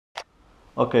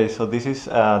Okay, so this is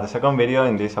the second video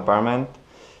in this apartment.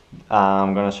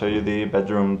 I'm gonna show you the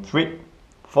bedroom 3,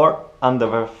 4 and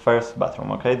the first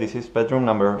bathroom. Okay, this is bedroom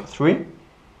number 3.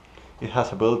 It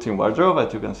has a built-in wardrobe,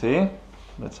 as you can see.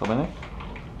 Let's open it.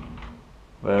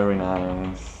 Very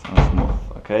nice and smooth.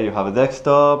 Okay, you have a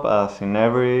desktop as in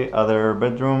every other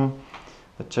bedroom,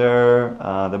 the chair,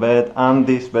 the bed, and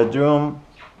this bedroom.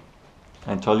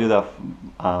 I told you that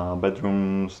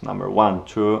bedrooms number 1,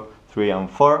 2, 3 and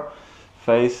 4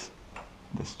 face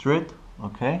the street.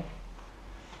 Okay,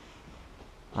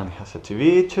 and it has a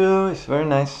TV too. It's very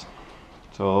nice.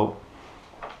 So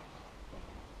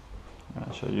I'm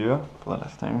gonna show you for the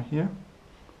last time here.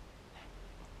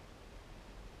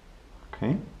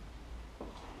 Okay,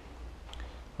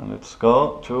 and let's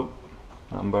go to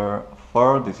number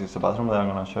 4. This is the bathroom that I'm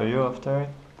gonna show you after it.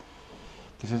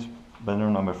 This is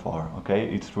bedroom number 4. Okay,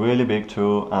 it's really big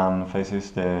too and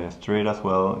faces the street as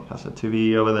well. It has a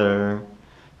TV over there,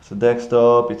 it's a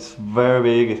desktop, it's very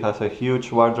big, it has a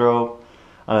huge wardrobe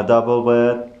and a double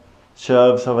bed,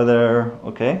 shelves over there.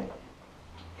 Okay,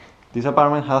 this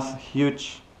apartment has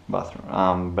huge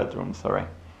bedroom, sorry.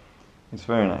 It's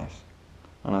very nice.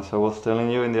 And as I was telling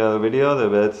you in the other video, the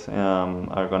beds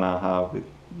are gonna have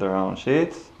their own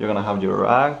sheets. You're gonna have your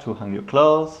rack to hang your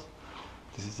clothes.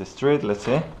 This is the street, let's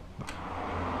see.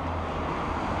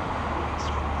 It's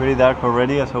pretty dark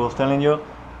already, as I was telling you,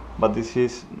 but this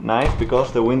is nice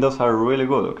because the windows are really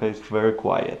good. Okay, it's very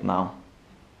quiet now.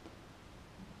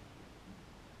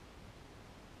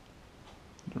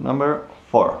 Number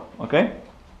 4. Okay,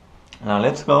 now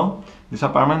let's go. This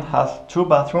apartment has 2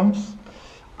 bathrooms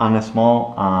and a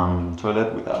small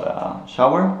toilet without a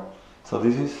shower. So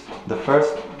this is the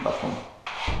first bathroom.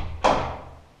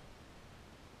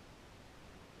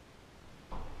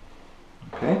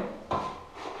 Okay.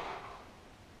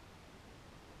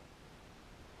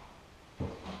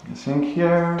 The sink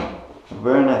here, a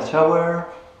very nice shower,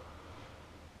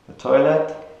 the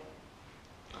toilet,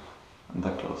 and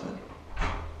the closet.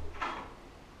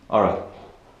 Alright,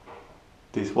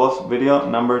 this was video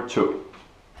number 2.